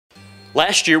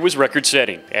Last year was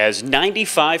record-setting, as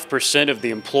 95% of the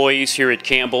employees here at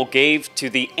Campbell gave to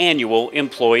the annual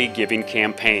Employee Giving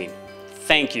Campaign.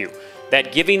 Thank you.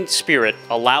 That giving spirit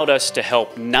allowed us to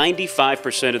help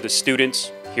 95% of the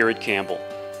students here at Campbell.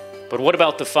 But what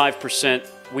about the 5%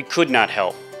 we could not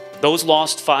help? Those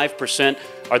lost 5%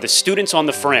 are the students on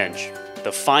the fringe.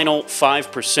 The final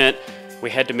 5%, we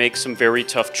had to make some very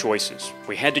tough choices.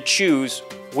 We had to choose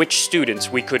which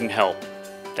students we couldn't help.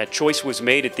 That choice was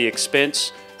made at the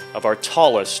expense of our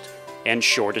tallest and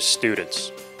shortest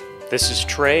students. This is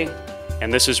Trey,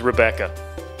 and this is Rebecca,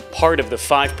 part of the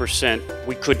 5%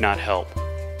 we could not help,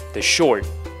 the short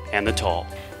and the tall.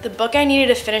 The book I needed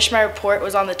to finish my report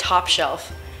was on the top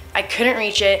shelf. I couldn't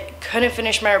reach it, couldn't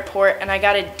finish my report, and I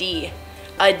got a D.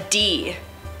 A D.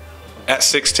 At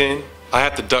 16, I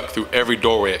had to duck through every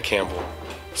doorway at Campbell.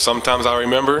 Sometimes I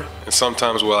remember, and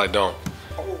sometimes, well, I don't.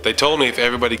 They told me if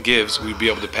everybody gives, we'd be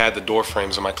able to pad the door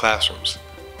frames in my classrooms.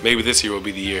 Maybe this year will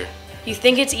be the year. You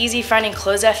think it's easy finding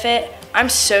clothes that fit? I'm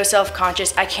so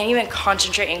self-conscious, I can't even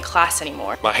concentrate in class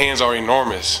anymore. My hands are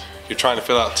enormous. You're trying to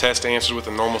fill out test answers with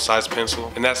a normal sized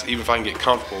pencil, and that's even if I can get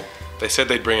comfortable. They said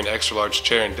they'd bring an extra large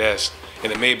chair and desk,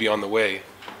 and it may be on the way,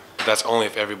 but that's only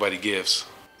if everybody gives.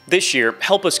 This year,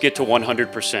 help us get to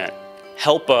 100%.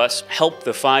 Help us help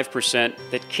the 5%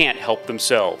 that can't help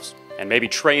themselves. And maybe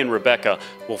Trey and Rebecca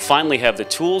will finally have the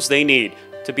tools they need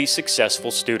to be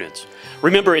successful students.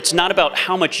 Remember, it's not about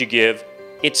how much you give,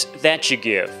 it's that you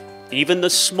give. Even the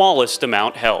smallest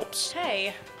amount helps.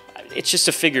 Hey. It's just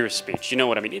a figure of speech, you know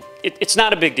what I mean? It's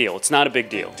not a big deal, it's not a big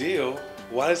deal. Big deal?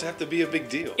 Why does it have to be a big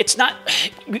deal? It's not,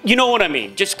 you know what I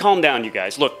mean. Just calm down, you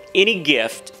guys. Look, any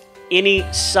gift, any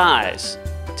size,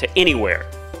 to anywhere.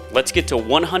 Let's get to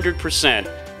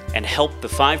 100% and help the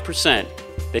 5%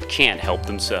 that can't help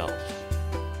themselves.